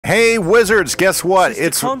Hey, Wizards, guess what?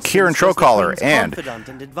 It's Kieran Trocaller, and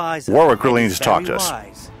Warwick really needs to talk to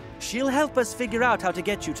us. She'll help us figure out how to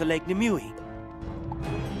get you to Lake Nimue.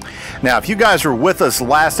 Now, if you guys were with us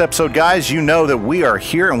last episode, guys, you know that we are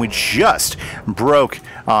here, and we just broke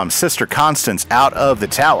Sister Constance out of the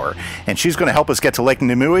tower, and she's going to help us get to Lake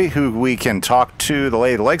Nimue, who we can talk to the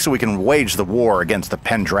Lady of the Lake, so we can wage the war against the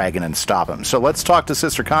Pendragon and stop him. So let's talk to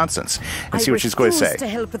Sister Constance and see what she's going to say. I refused to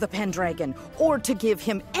help the Pendragon, or to give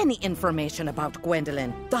him any information about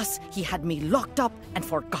Gwendolyn. Thus, he had me locked up and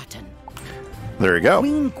forgotten. There you go.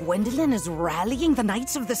 Queen Gwendolyn is rallying the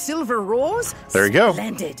Knights of the Silver Rose? There you go.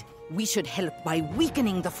 Splendid. We should help by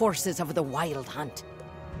weakening the forces of the Wild Hunt.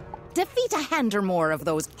 Defeat a hand or more of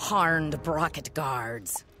those horned Brocket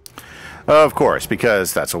guards. Of course,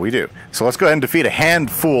 because that's what we do. So let's go ahead and defeat a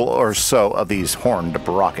handful or so of these horned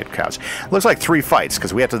Brocket cows. Looks like 3 fights,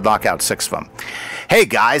 because we have to knock out 6 of them. Hey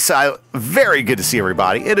guys, very good to see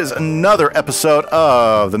everybody. It is another episode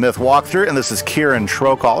of the Myth Walkthrough, and this is Kieran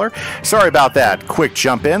Trocaller. Sorry about that quick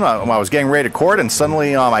jump in. I was getting ready to record, and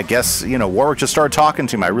suddenly, I guess, Warwick just started talking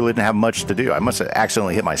to me. I really didn't have much to do. I must have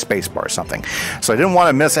accidentally hit my space bar or something. So I didn't want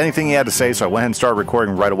to miss anything he had to say, so I went ahead and started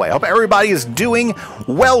recording right away. I hope everybody is doing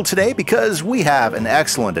well today, because we have an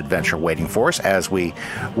excellent adventure waiting for us as we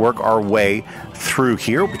work our way through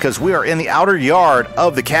here, because we are in the outer yard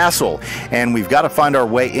of the castle, and we've got to find our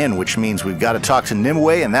way in, which means we've got to talk to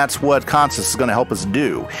Nimue, and that's what Constance is going to help us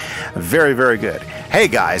do. Very, very good. Hey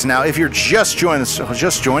guys, now if you're just joining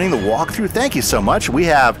the walkthrough, thank you so much. We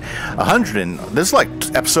have 100, and this is like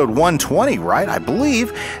episode 120, right? I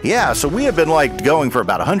believe. Yeah, so we have been going for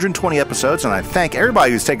about 120 episodes, and I thank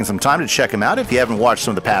everybody who's taken some time to check them out. If you haven't watched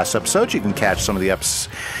some of the past episodes, you can catch some of the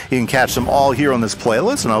episodes. You can catch them all here on this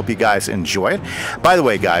playlist, and I hope you guys enjoy it. By the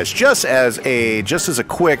way, guys, just as a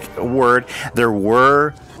quick word, there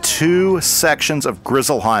were 2 sections of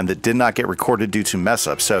Grizzleheim that did not get recorded due to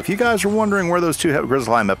mess-ups. So if you guys are wondering where those 2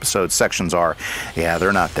 Grizzleheim episode sections are, yeah,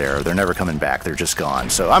 they're not there. They're never coming back. They're just gone.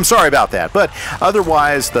 So I'm sorry about that. But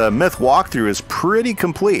otherwise, the Myth walkthrough is pretty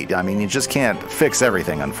complete. I mean, you just can't fix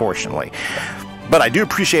everything, unfortunately. But I do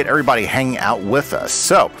appreciate everybody hanging out with us.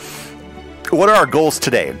 So what are our goals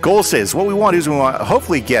today? Goal is what we want to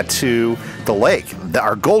hopefully get to the lake.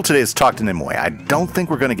 Our goal today is to talk to Nimue. I don't think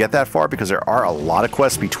we're going to get that far because there are a lot of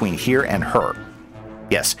quests between here and her.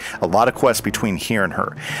 Yes, a lot of quests between here and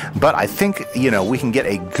her. But I think, we can get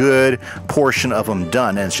a good portion of them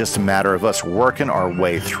done, and it's just a matter of us working our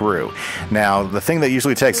way through. Now, the thing that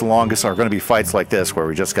usually takes the longest are going to be fights like this, where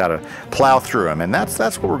we just got to plow through them, and that's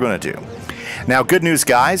what we're going to do. Now, good news,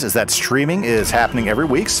 guys, is that streaming is happening every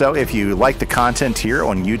week, so if you like the content here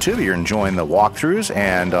on YouTube, you're enjoying the walkthroughs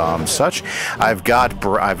and such, I've got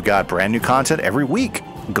brand new content every week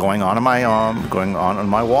going on my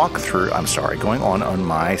walkthrough. I'm sorry, going on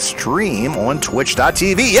my stream on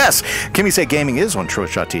Twitch.tv. Yes, Kimise Gaming is on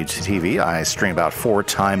Twitch.tv. I stream about 4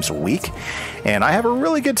 times a week, and I have a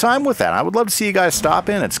really good time with that. I would love to see you guys stop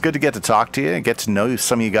in. It's good to get to talk to you and get to know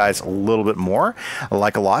some of you guys a little bit more.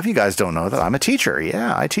 Like a lot of you guys don't know that I'm a teacher.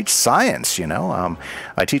 Yeah, I teach science,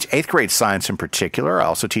 I teach 8th grade science in particular. I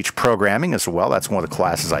also teach programming as well. That's one of the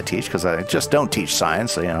classes I teach, because I just don't teach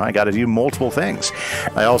science. I got to do multiple things.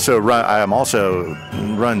 I also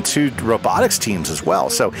run 2 robotics teams as well.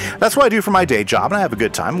 So that's what I do for my day job, and I have a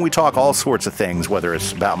good time. We talk all sorts of things, whether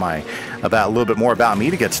it's about a little bit more about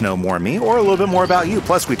me to get to know more of me, or a little bit more about you.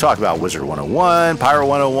 Plus, we talk about Wizard101, Pyro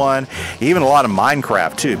 101, even a lot of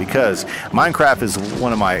Minecraft too, because Minecraft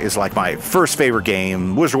is like my first favorite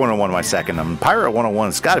game. Wizard101 my second, and Pyro 101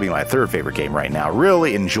 has got to be my 3rd favorite game right now.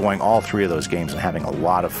 Really enjoying all 3 of those games and having a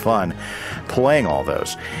lot of fun playing all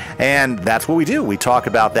those. And that's what we do. We talk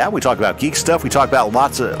about that. We talk about geek stuff. We talk about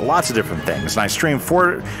lots of different things. And I stream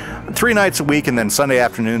 3 nights a week, and then Sunday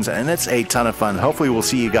afternoons, and it's a ton of fun. Hopefully we'll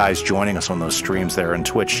see you guys joining us on those streams there on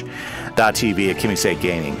Twitch.tv at Kimise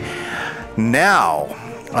Gaming. Now,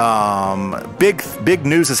 big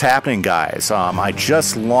news is happening, guys. I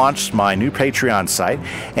just launched my new Patreon site,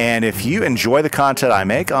 and if you enjoy the content I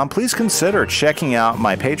make, please consider checking out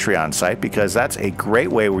my Patreon site, because that's a great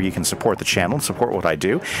way where you can support the channel and support what I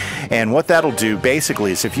do. And what that'll do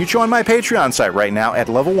basically is, if you join my Patreon site right now at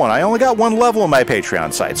level 1, I only got 1 level on my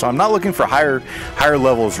Patreon site, so I'm not looking for higher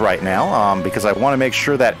levels right now, because I want to make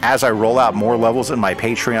sure that as I roll out more levels in my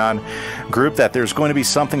Patreon group, that there's going to be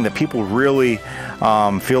something that people really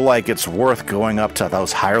feel like it's worth going up to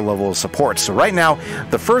those higher level of support. So right now,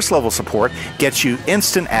 the 1st level support gets you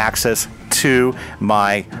instant access to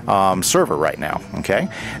my server right now. Okay,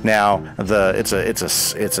 now it's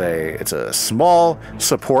a small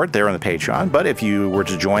support there on the Patreon, but if you were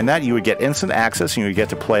to join that, you would get instant access and you would get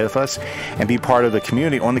to play with us and be part of the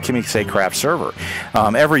community on the Kimise Craft server.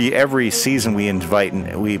 Every season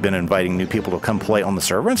we've been inviting new people to come play on the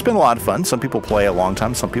server, and it's been a lot of fun. Some people play a long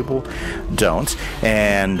time, some people don't,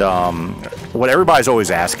 and what everybody's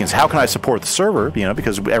always asking is, how can I support the server? You know,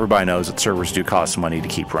 because everybody knows that servers do cost money to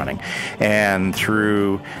keep running, and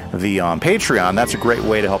through the Patreon, that's a great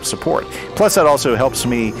way to help support. Plus, that also helps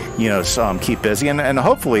me, you know, keep busy, and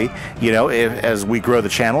hopefully, you know, as we grow the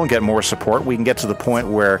channel and get more support, we can get to the point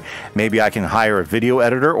where maybe I can hire a video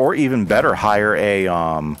editor, or even better, hire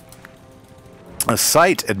a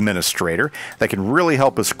site administrator that can really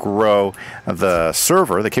help us grow the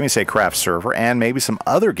server, the Kimise Craft server, and maybe some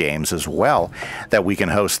other games as well that we can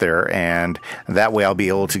host there. And that way I'll be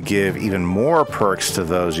able to give even more perks to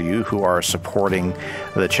those of you who are supporting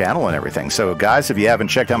the channel and everything. So guys, if you haven't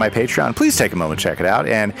checked out my Patreon, please take a moment to check it out.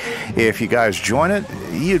 And if you guys join it,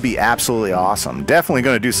 you'd be absolutely awesome. Definitely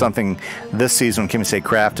going to do something this season on Kimise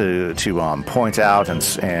Craft to point out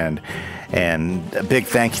and a big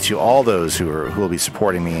thank you to all those who will be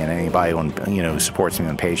supporting me, and anybody who supports me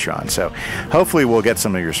on Patreon. So hopefully we'll get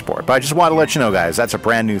some of your support. But I just want to let you know, guys, that's a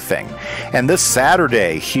brand new thing. And this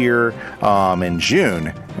Saturday here in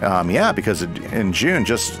June, because in June,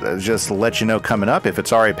 just to let you know, coming up, if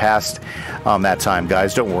it's already past that time,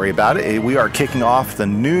 guys, don't worry about it. We are kicking off the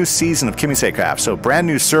new season of Kimise Craft. So brand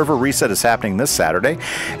new server reset is happening this Sunday,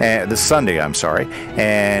 I'm sorry.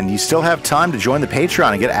 And you still have time to join the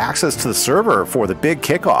Patreon and get access to the server for the big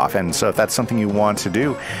kickoff. And so if that's something you want to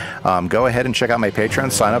do, go ahead and check out my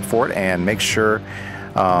Patreon, sign up for it, and make sure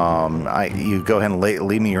you go ahead and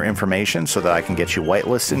leave me your information so that I can get you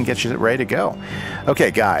whitelisted and get you ready to go.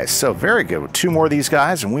 Okay, guys, so very good. 2 more of these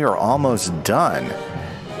guys, and we are almost done.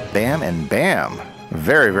 Bam and bam.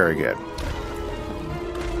 Very, very good.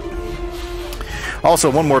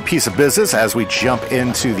 Also, one more piece of business as we jump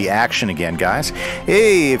into the action again, guys.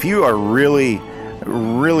 Hey, if you are really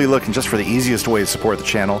looking just for the easiest way to support the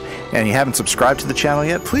channel and you haven't subscribed to the channel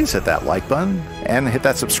yet, please hit that like button and hit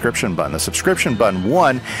that subscription button. The subscription button,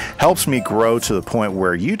 one, helps me grow to the point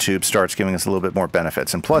where YouTube starts giving us a little bit more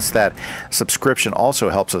benefits, and plus that subscription also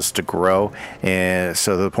helps us to grow, so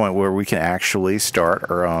to the point where we can actually start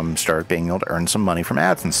being able to earn some money from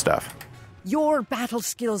ads and stuff. Your battle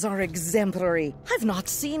skills are exemplary. I've not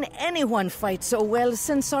seen anyone fight so well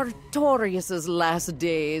since Artorius's last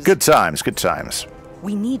days. Good times, good times.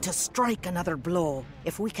 We need to strike another blow.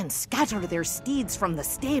 If we can scatter their steeds from the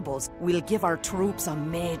stables, we'll give our troops a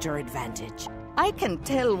major advantage. I can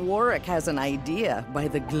tell Warwick has an idea by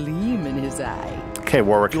the gleam in his eye. Okay,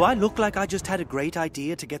 Warwick. Do I look like I just had a great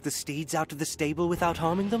idea to get the steeds out of the stable without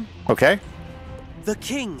harming them? Okay. The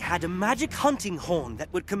king had a magic hunting horn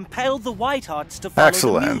that would compel the Whitehearts to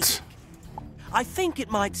follow the music. I think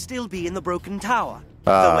it might still be in the broken tower,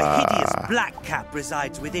 though a hideous black cap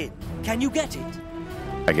resides within. Can you get it?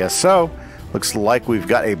 I guess so. Looks like we've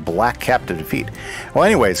got a black cap to defeat. Well,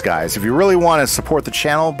 anyways, guys, if you really want to support the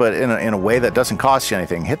channel, but in a way that doesn't cost you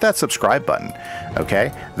anything, hit that subscribe button,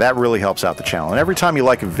 okay? That really helps out the channel. And every time you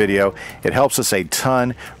like a video, it helps us a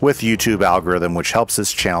ton with YouTube algorithm, which helps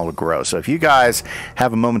this channel to grow. So if you guys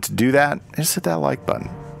have a moment to do that, just hit that like button.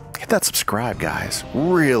 Hit that subscribe, guys.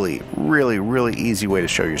 Really, really, really easy way to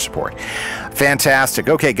show your support. Fantastic.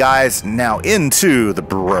 Okay, guys, now into the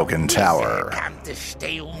Broken Tower. Come to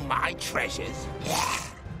steal my treasures. Yeah,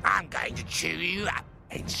 I'm going to chew you up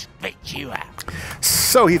and spit you out.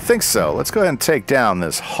 So he thinks so. Let's go ahead and take down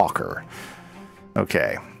this hawker.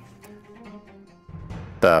 Okay.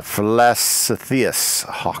 The Philosophius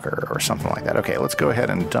hawker or something like that. Okay, let's go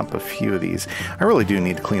ahead and dump a few of these. I really do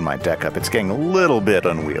need to clean my deck up. It's getting a little bit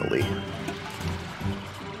unwieldy.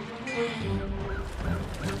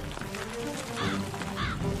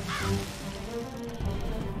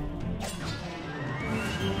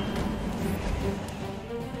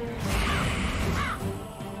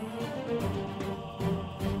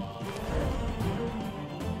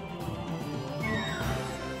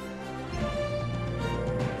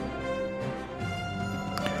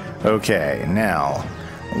 Okay, now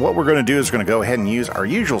what we're going to do is we're going to go ahead and use our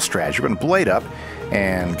usual strategy. We're going to blade up,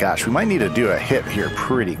 and gosh, we might need to do a hit here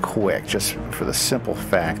pretty quick, just for the simple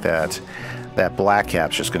fact that that black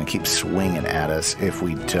cap's just going to keep swinging at us if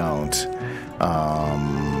we don't.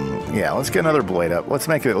 Yeah, let's get another blade up. Let's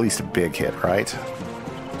make it at least a big hit, right?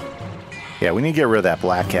 Yeah, we need to get rid of that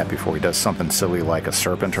black cap before he does something silly like a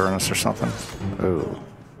serpent turn us or something. Ooh.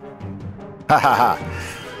 Ha ha ha.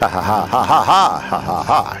 Ha ha ha ha ha ha ha ha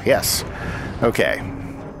ha. Yes. Okay.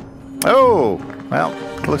 Oh, well,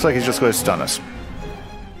 it looks like he's just going to stun us.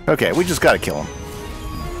 Okay, we just got to kill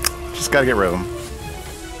him. Just got to get rid of him.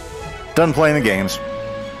 Done playing the games.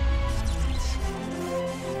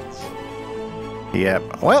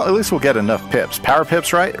 Yep. Well, at least we'll get enough pips. Power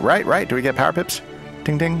pips, right? Right? Do we get power pips?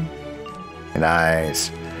 Ding, ding.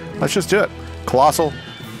 Nice. Let's just do it. Colossal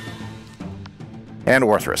and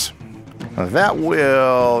Orthrus. That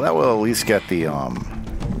will at least get the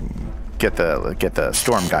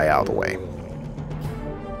storm guy out of the way.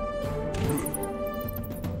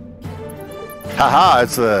 Haha,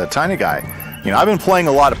 it's the tiny guy. You know, I've been playing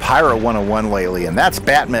a lot of Pirate 101 lately, and that's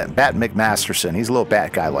Bat McMasterson. He's a little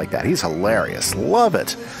bat guy like that. He's hilarious. Love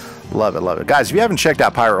it. Love it, love it. Guys, if you haven't checked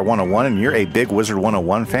out Pirate 101 and you're a big Wizard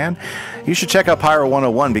 101 fan, you should check out Pirate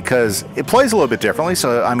 101 because it plays a little bit differently.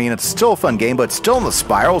 So, I mean, it's still a fun game, but it's still in the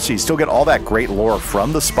spiral, so you still get all that great lore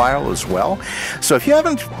from the spiral as well. So if you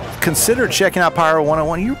haven't considered checking out Pirate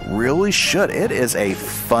 101, you really should. It is a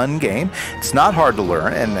fun game. It's not hard to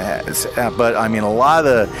learn, but, I mean, a lot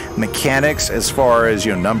of the mechanics as far as,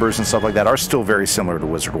 you know, numbers and stuff like that are still very similar to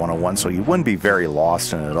Wizard 101, so you wouldn't be very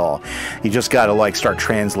lost in it at all. You just got to, like, start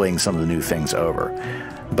translating some of the new things over.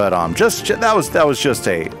 But that was just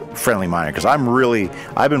a friendly reminder because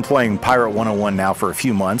I've been playing Pirate 101 now for a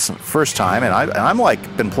few months, first time, and I'm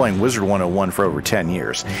like been playing Wizard 101 for over 10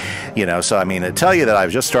 years, you know. So I mean, to tell you that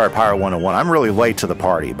I've just started Pirate 101, I'm really late to the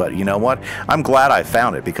party. But you know what? I'm glad I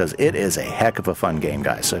found it because it is a heck of a fun game,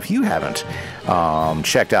 guys. So if you haven't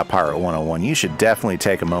checked out Pirate 101, you should definitely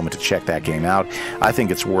take a moment to check that game out. I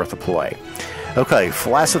think it's worth a play. Okay,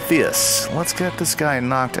 Philosotheus. Let's get this guy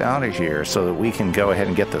knocked out of here so that we can go ahead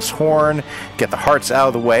and get this horn, get the hearts out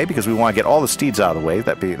of the way, because we want to get all the steeds out of the way.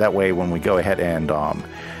 That way when we go ahead and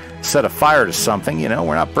set a fire to something, you know,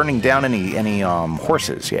 we're not burning down any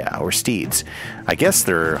horses, yeah, or steeds. I guess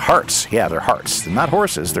they're hearts. Yeah, they're hearts. They're not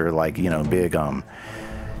horses. They're like, you know, big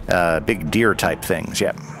deer type things.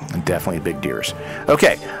 Yeah, definitely big deers.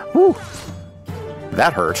 Okay, woo.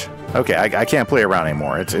 That hurt. Okay, I can't play around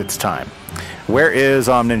anymore. It's time. Where is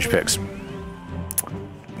Ninja Pigs?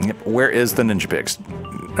 Yep, where is the Ninja Pigs?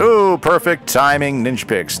 Oh, perfect timing, Ninja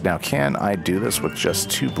Pigs. Now, can I do this with just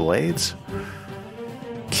 2 blades?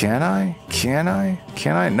 Can I? Can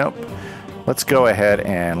I? Nope. Let's go ahead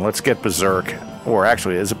and let's get Berserk. Or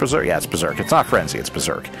actually, is it Berserk? Yeah, it's Berserk. It's not Frenzy, it's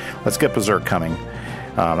Berserk. Let's get Berserk coming.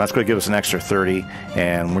 That's going to give us an extra 30,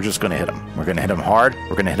 and we're just going to hit him. We're going to hit him hard.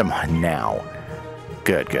 We're going to hit him now.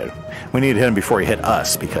 Good, good. We need to hit him before he hit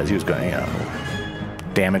us because he was going to, you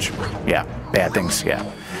know, damage. Yeah, bad things, yeah.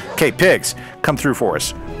 Okay, pigs, come through for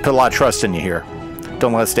us. Put a lot of trust in you here.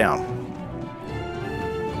 Don't let us down.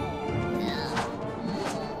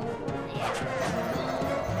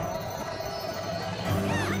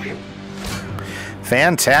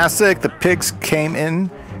 Fantastic. The pigs came in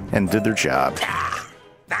and did their job.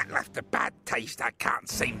 That left a bad taste I can't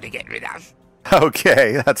seem to get rid of.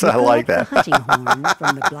 Okay, I like that. Hunting horn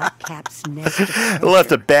from the black cap's nest. It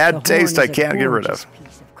left a bad taste I can't get rid of.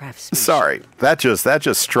 Sorry, that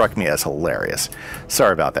just struck me as hilarious.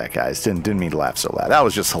 Sorry about that, guys. Didn't mean to laugh so loud. That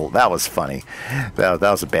was funny. That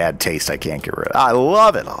was a bad taste I can't get rid of. I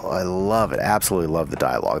love it. I love it. Absolutely love the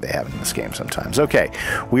dialogue they have in this game sometimes. Okay,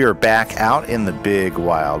 we are back out in the big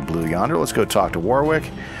wild blue yonder. Let's go talk to Warwick.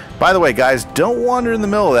 By the way, guys, don't wander in the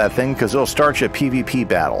middle of that thing because it'll start you a PvP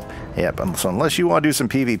battle. Yep, so unless you want to do some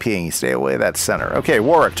PvP, you stay away that center. Okay,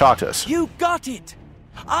 Warwick, talk to us. You got it!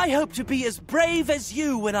 I hope to be as brave as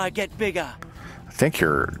you when I get bigger. I think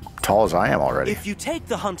you're tall as I am already. If you take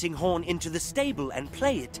the hunting horn into the stable and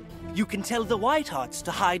play it, you can tell the Whitehearts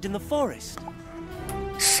to hide in the forest.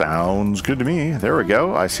 Sounds good to me. There we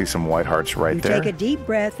go. I see some Whitehearts right there. You take a deep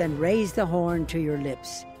breath and raise the horn to your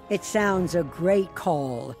lips. It sounds a great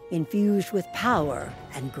call, infused with power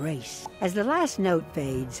and grace. As the last note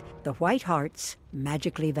fades, the Whitehearts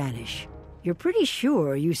magically vanish. You're pretty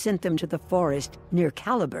sure you sent them to the forest near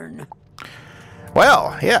Caliburn.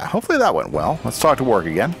 Well, yeah, hopefully that went well. Let's talk to Warwick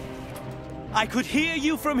again. I could hear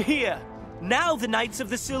you from here. Now the Knights of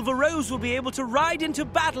the Silver Rose will be able to ride into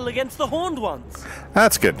battle against the Horned Ones.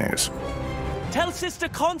 That's good news. Tell Sister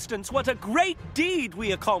Constance what a great deed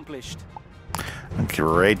we accomplished.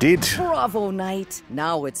 Great deed. Bravo, Knight.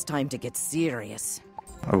 Now it's time to get serious.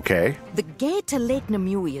 Okay. The gate to Lake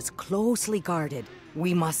Nimue is closely guarded.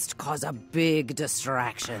 We must cause a big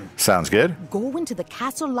distraction. Sounds good. Go into the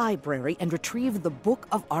castle library and retrieve the Book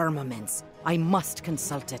of Armaments. I must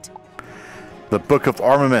consult it. The Book of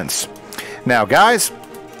Armaments. Now, guys,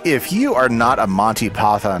 if you are not a Monty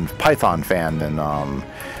Python fan, then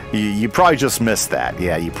You probably just missed that.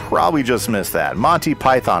 Yeah, you probably just missed that. Monty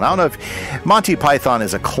Python. I don't know if Monty Python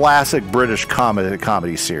is a classic British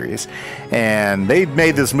comedy series, and they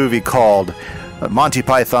made this movie called Monty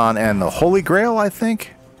Python and the Holy Grail, I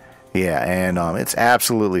think. Yeah, and it's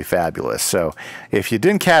absolutely fabulous. So if you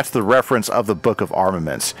didn't catch the reference of the Book of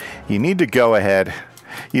Armaments, you need to go ahead.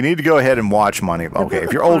 You need to go ahead and watch Monty. Okay,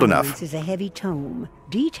 if you're old enough. This is a heavy tome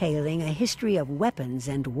detailing a history of weapons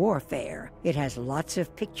and warfare. It has lots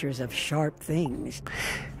of pictures of sharp things.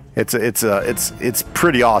 It's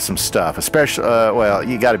pretty awesome stuff. Especially, well,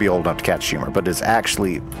 you got to be old enough to catch humor, but it's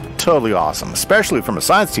actually totally awesome, especially from a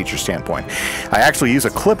science teacher standpoint. I actually use a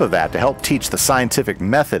clip of that to help teach the scientific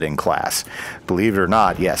method in class. Believe it or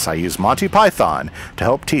not, yes, I use Monty Python to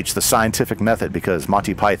help teach the scientific method because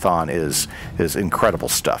Monty Python is incredible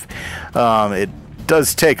stuff. It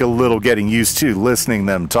does take a little getting used to listening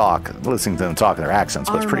to them talk in their accents,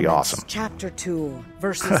 but it's pretty awesome. Chapter 2,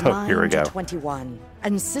 verses 9 to 21.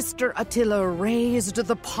 And Sister Attila raised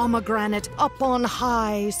the pomegranate up on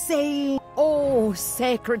high, saying, O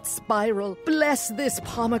sacred spiral, bless this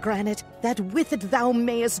pomegranate, that with it thou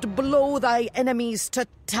mayest blow thy enemies to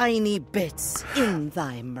tiny bits in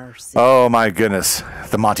thy mercy. Oh my goodness,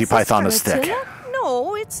 the Monty Python is thick. Attila?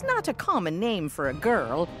 No, it's not a common name for a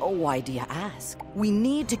girl. Oh, why do you ask? We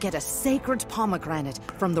need to get a sacred pomegranate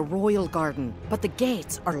from the royal garden, but the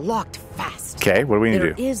gates are locked fast. Okay, what do we need to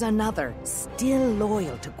do? There is another, still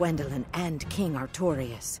loyal to Gwendolyn and King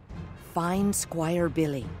Artorius. Find Squire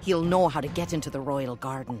Billy. He'll know how to get into the royal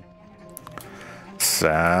garden.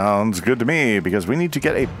 Sounds good to me, because we need to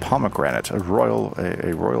get a pomegranate, a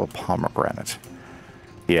royal pomegranate.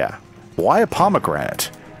 Yeah. Why a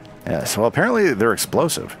pomegranate? Yes, well, apparently they're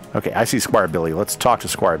explosive. Okay, I see Squire Billy. Let's talk to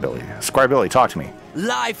Squire Billy. Squire Billy, talk to me.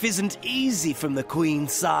 Life isn't easy from the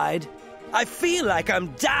Queen's side. I feel like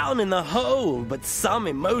I'm down in the hole, but some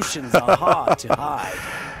emotions are hard to hide.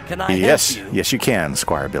 Can I help you? Yes, you can,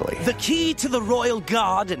 Squire Billy. The key to the royal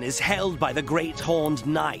garden is held by the Great Horned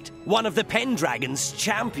Knight, one of the Pendragon's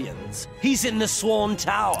champions. He's in the Swan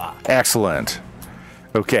Tower. Excellent.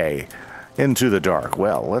 Okay. Into the dark.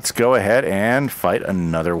 Well, let's go ahead and fight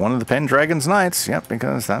another one of the Pendragon's Knights. Yep,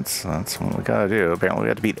 because that's what we gotta do. Apparently we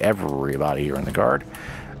have to beat everybody here in the guard.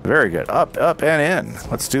 Very good. Up, and in.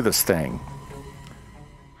 Let's do this thing.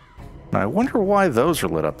 Now, I wonder why those are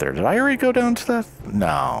lit up there. Did I already go down to that?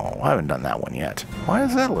 No, I haven't done that one yet. Why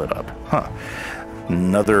is that lit up? Huh.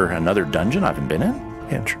 Another dungeon I haven't been in?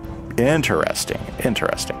 Interesting.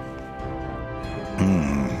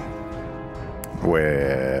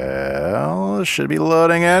 Well, it should be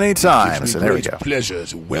loading any time. So there we go. It's a pleasure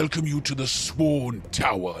to welcome you to the Sworn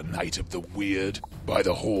Tower, Knight of the Weird. By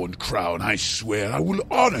the Horned Crown, I swear I will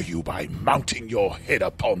honor you by mounting your head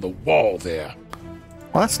upon the wall there.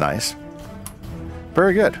 Well, that's nice.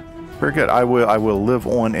 Very good. Very good. I will live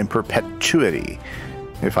on in perpetuity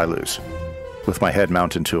if I lose, with my head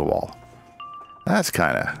mounted to a wall. That's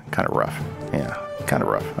kind of rough. Yeah, kind of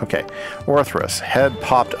rough. Okay, Orthrus, head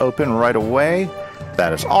popped open right away.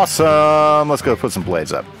 That is awesome. Let's go put some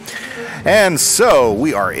blades up. And so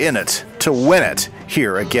we are in it to win it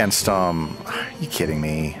here against are you kidding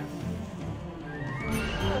me?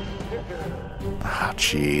 Ah,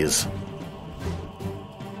 jeez.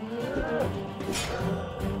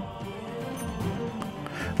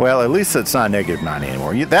 Well, at least it's not negative 90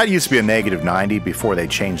 anymore. That used to be a negative 90 before they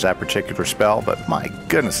changed that particular spell, but my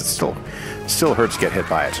goodness, it still hurts to get hit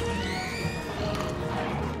by it.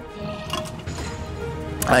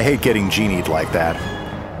 I hate getting genied like that.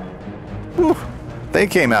 Whew, they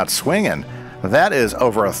came out swinging. That is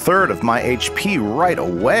over a third of my HP right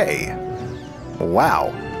away.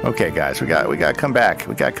 Wow. Okay, guys, we got to come back.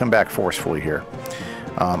 We got to come back forcefully here.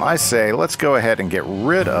 I say let's go ahead and get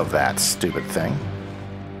rid of that stupid thing.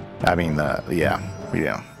 I mean, the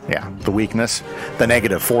weakness, the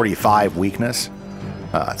negative 45 weakness.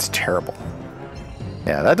 It's terrible.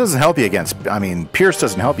 Yeah, that doesn't help you against. I mean, Pierce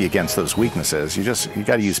doesn't help you against those weaknesses. You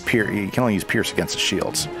got to use Pierce. You can only use Pierce against the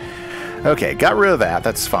shields. Okay, got rid of that.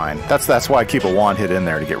 That's fine. That's why I keep a wand hit in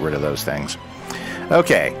there to get rid of those things.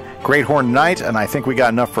 Okay, Great Horned Knight, and I think we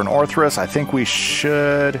got enough for an Orthrus. I think we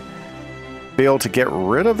should be able to get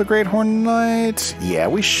rid of the Great Horned Knight. Yeah,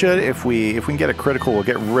 we should. If we can get a critical, we'll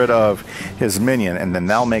get rid of his minion, and then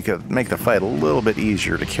that'll make the fight a little bit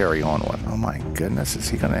easier to carry on with. Oh my goodness, is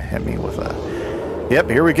he going to hit me with a? Yep,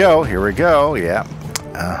 here we go. Here we go. Yeah.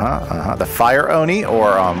 The Fire Oni,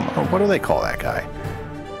 or what do they call that guy?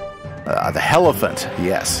 The Helephant.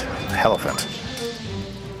 Yes, Helephant.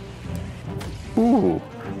 Ooh,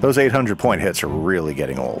 those 800-point hits are really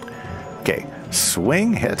getting old. Okay,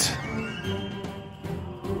 swing hit.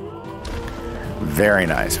 Very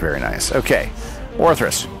nice, very nice. Okay,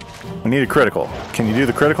 Orthrus, we need a critical. Can you do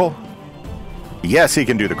the critical? Yes, he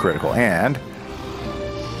can do the critical, and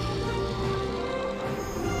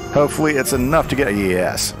hopefully it's enough to get...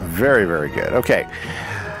 Yes, very, very good. Okay.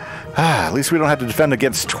 At least we don't have to defend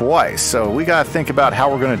against twice, so we got to think about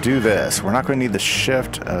how we're going to do this. We're not going to need the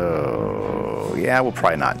shift. Oh, yeah, we'll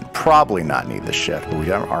probably not need the shift, but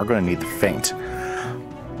we are going to need the feint.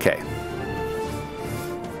 Okay.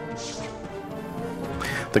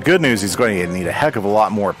 The good news is he's going to need a heck of a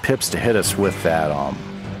lot more pips to hit us with that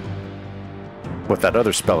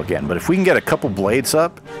other spell again. But if we can get a couple blades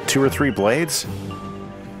up, 2 or 3 blades,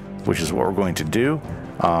 which is what we're going to do,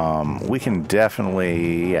 we can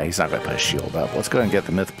definitely... Yeah, he's not going to put a shield up. Let's go ahead and get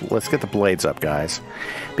the myth. Let's get the blades up, guys,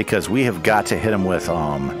 because we have got to hit him with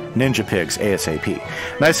Ninja Pigs ASAP.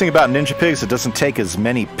 Nice thing about Ninja Pigs, it doesn't take as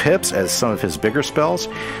many pips as some of his bigger spells,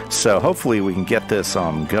 so hopefully we can get this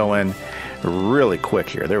going really quick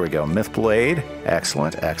here. There we go. Myth Blade.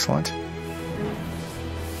 Excellent, excellent.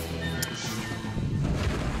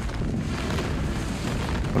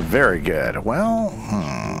 Very good. Well,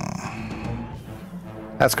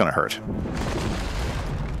 that's going to hurt.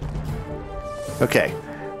 Okay.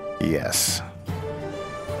 Yes.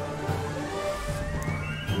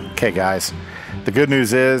 Okay, guys. The good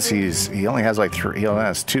news is he only has like 3. He only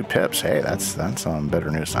has 2 pips. Hey, that's better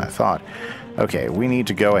news than I thought. Okay, we need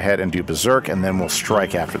to go ahead and do Berserk, and then we'll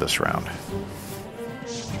strike after this round.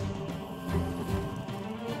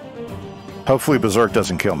 Hopefully Berserk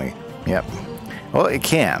doesn't kill me. Yep. Well, it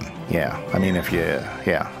can. Yeah. I mean, if you...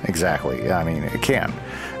 Yeah, exactly. I mean, it can.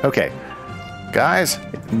 Okay. Guys,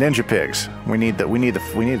 Ninja Pigs. We need the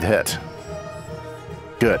hit.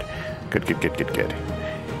 Good. Good.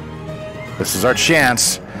 This is our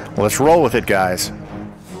chance. Let's roll with it, guys.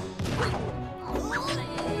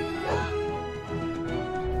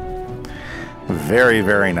 Very,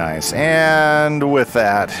 very nice. And with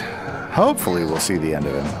that, hopefully we'll see the end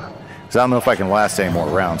of him. Because I don't know if I can last any more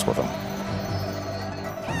rounds with him.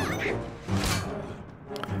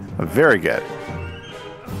 Very good.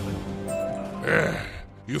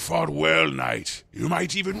 You fought well, Knight. You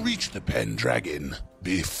might even reach the Pendragon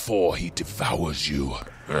before he devours you.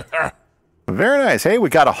 Very nice. Hey, we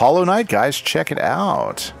got a Hollow Knight, guys. Check it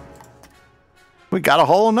out. We got a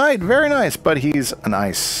Hollow Knight. Very nice, but he's an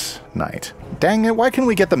Ice Knight. Dang it, why can't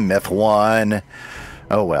we get the Myth one?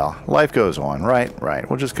 Oh well, life goes on, right?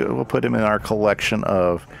 We'll put him in our collection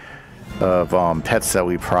of pets that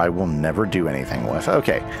we probably will never do anything with.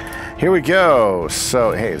 Okay, here we go.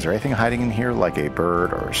 So, hey, is there anything hiding in here, like a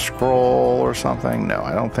bird or a scroll or something? No,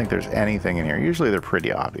 I don't think there's anything in here. Usually they're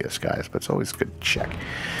pretty obvious, guys, but it's always good to check.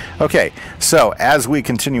 Okay, so as we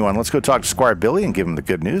continue on, let's go talk to Squire Billy and give him the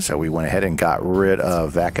good news that we went ahead and got rid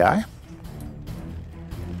of that guy.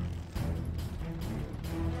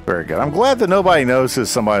 Very good. I'm glad that nobody notices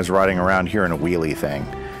somebody's riding around here in a wheelie thing.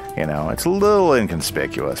 You know, it's a little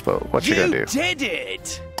inconspicuous, but what you gonna do? You did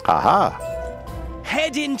it! Aha!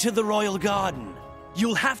 Head into the royal garden.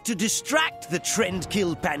 You'll have to distract the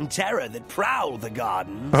trendkill Pantera that prowl the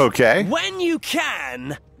garden. Okay. When you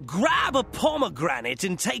can, grab a pomegranate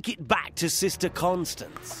and take it back to Sister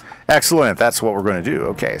Constance. Excellent. That's what we're going to do.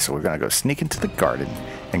 Okay, so we're going to go sneak into the garden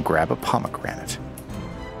and grab a pomegranate.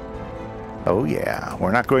 Oh, yeah.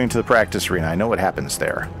 We're not going to the practice arena. I know what happens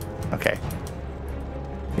there. Okay.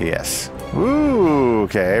 Yes. Ooh,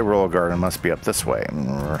 okay. Royal garden must be up this way.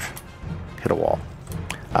 Hit a wall.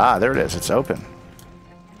 Ah, there it is. It's open.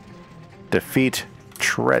 Defeat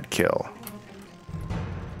Treadkill.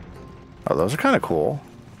 Oh, those are kind of cool.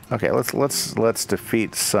 Okay, let's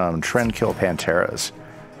defeat some Trendkill Panteras.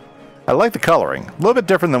 I like the coloring. A little bit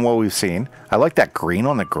different than what we've seen. I like that green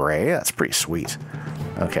on the gray. That's pretty sweet.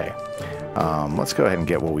 Okay. Let's go ahead and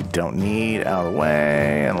get what we don't need out of the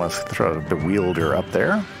way, and let's throw the wielder up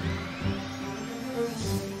there.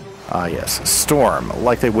 Ah, yes. Storm.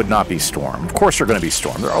 Like they would not be Storm. Of course they're going to be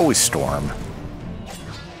Storm. They're always Storm.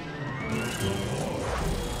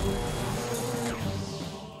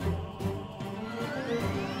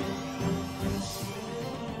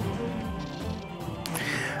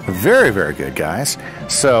 Very, very good, guys.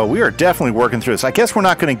 So we are definitely working through this. I guess we're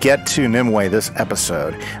not going to get to Nimue this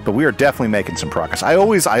episode, but we are definitely making some progress. I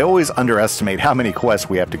always underestimate how many quests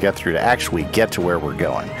we have to get through to actually get to where we're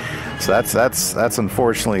going. So that's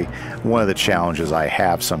unfortunately one of the challenges I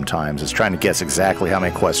have sometimes, is trying to guess exactly how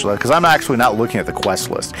many quests are left, because I'm actually not looking at the quest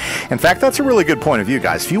list. In fact, that's a really good point of view,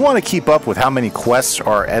 guys. If you want to keep up with how many quests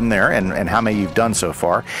are in there and how many you've done so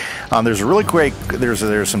far, there's a really great,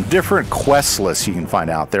 there's some different quest lists you can find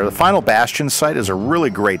out there. The Final Bastion site is a really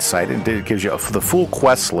great site, and it gives you the full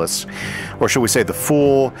quest list, or should we say the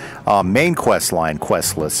full main quest line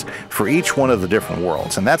quest list for each one of the different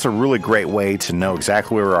worlds. And that's a really great way to know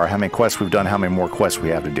exactly where we are, how many quests we've done, how many more quests we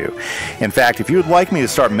have to do. In fact, if you would like me to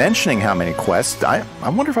start mentioning how many quests, I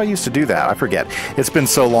wonder if I used to do that. I forget. It's been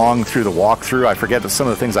so long through the walkthrough, I forget some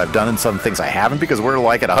of the things I've done and some things I haven't, because we're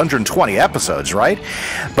like at 120 episodes, right?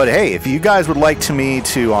 But hey, if you guys would like me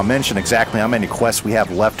to mention exactly how many quests we have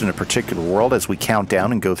left in a particular world as we count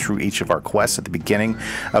down and go through each of our quests at the beginning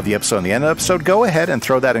of the episode and the end of the episode, go ahead and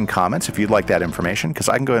throw that in comments if you'd like that information, because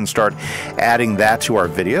I can go ahead and start adding that to our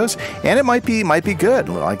videos, and it might be good.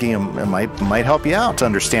 Like, it might help you out to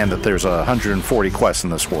understand that there's 140 quests in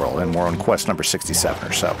this world, and we're on quest number 67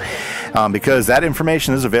 or so, because that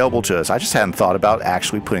information is available to us. I just hadn't thought about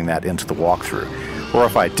actually putting that into the walkthrough, or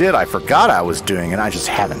if I did, I forgot I was doing it, and I just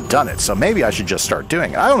haven't done it. So maybe I should just start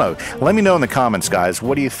doing it. I don't know. Let me know in the comments, guys.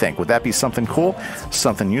 What do you think? Would that be something cool?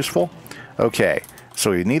 Something useful? Okay.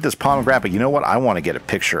 So we need this pomegranate, but you know what? I want to get a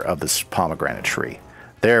picture of this pomegranate tree.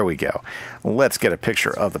 There we go. Let's get a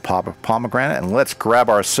picture of the pomegranate, and let's grab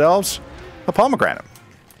ourselves a pomegranate.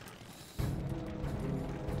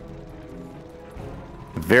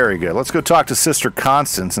 Very good. Let's go talk to Sister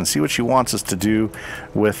Constance and see what she wants us to do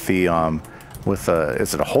with the,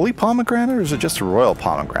 is it a holy pomegranate, or is it just a royal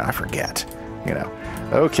pomegranate? I forget, you know.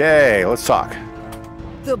 Okay, let's talk.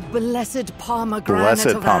 The blessed pomegranate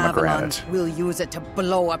of Avalon. We'll use it to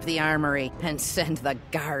blow up the armory and send the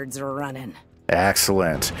guards running.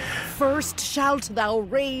 Excellent. First shalt thou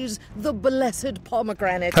raise the blessed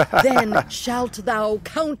pomegranate, then shalt thou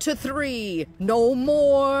count to 3. No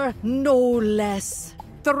more, no less.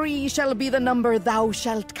 3 shall be the number thou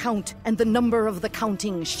shalt count, and the number of the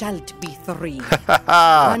counting shalt be 3.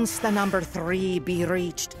 Once the number 3 be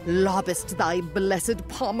reached, lobbest thy blessed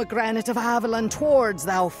pomegranate of Avalon towards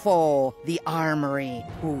thou foe, the armory,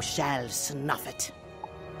 who shall snuff it.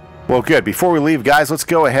 Well, good. Before we leave, guys, let's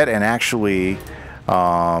go ahead and actually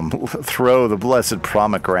throw the blessed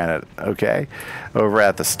pomegranate, okay, over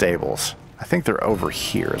at the stables. I think they're over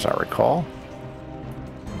here, as I recall.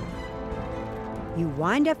 You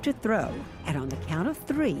wind up to throw, and on the count of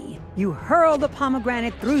 3, you hurl the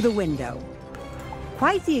pomegranate through the window.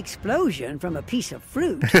 Quite the explosion from a piece of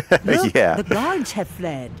fruit. Look, yeah. The guards have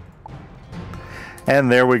fled.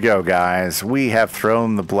 And there we go, guys. We have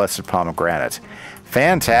thrown the blessed pomegranate.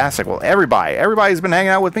 Fantastic. Well, everybody's been hanging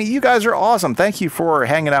out with me. You guys are awesome. Thank you for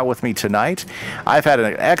hanging out with me tonight. I've had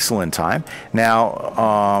an excellent time.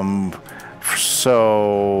 Now,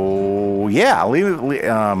 so yeah,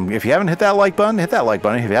 if you haven't hit that like button, hit that like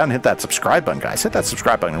button. If you haven't hit that subscribe button, guys, hit that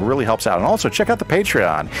subscribe button. It really helps out. And also check out the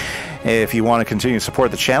Patreon if you want to continue to support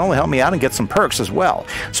the channel and help me out and get some perks as well.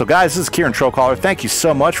 So guys, this is Kieran Trollcaller. Thank you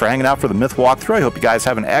so much for hanging out for the Myth walkthrough. I hope you guys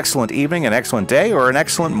have an excellent evening, an excellent day, or an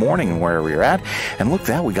excellent morning wherever you're at. And look,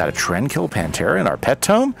 that we got a Trendkill Pantera in our pet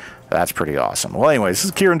tome. That's pretty awesome. Well, anyways, this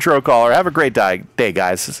is Kieran Trollcaller. Have a great day,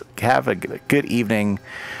 guys. Have a good evening.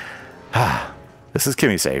 This is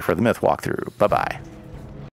Kimise for the Myth walkthrough. Bye-bye.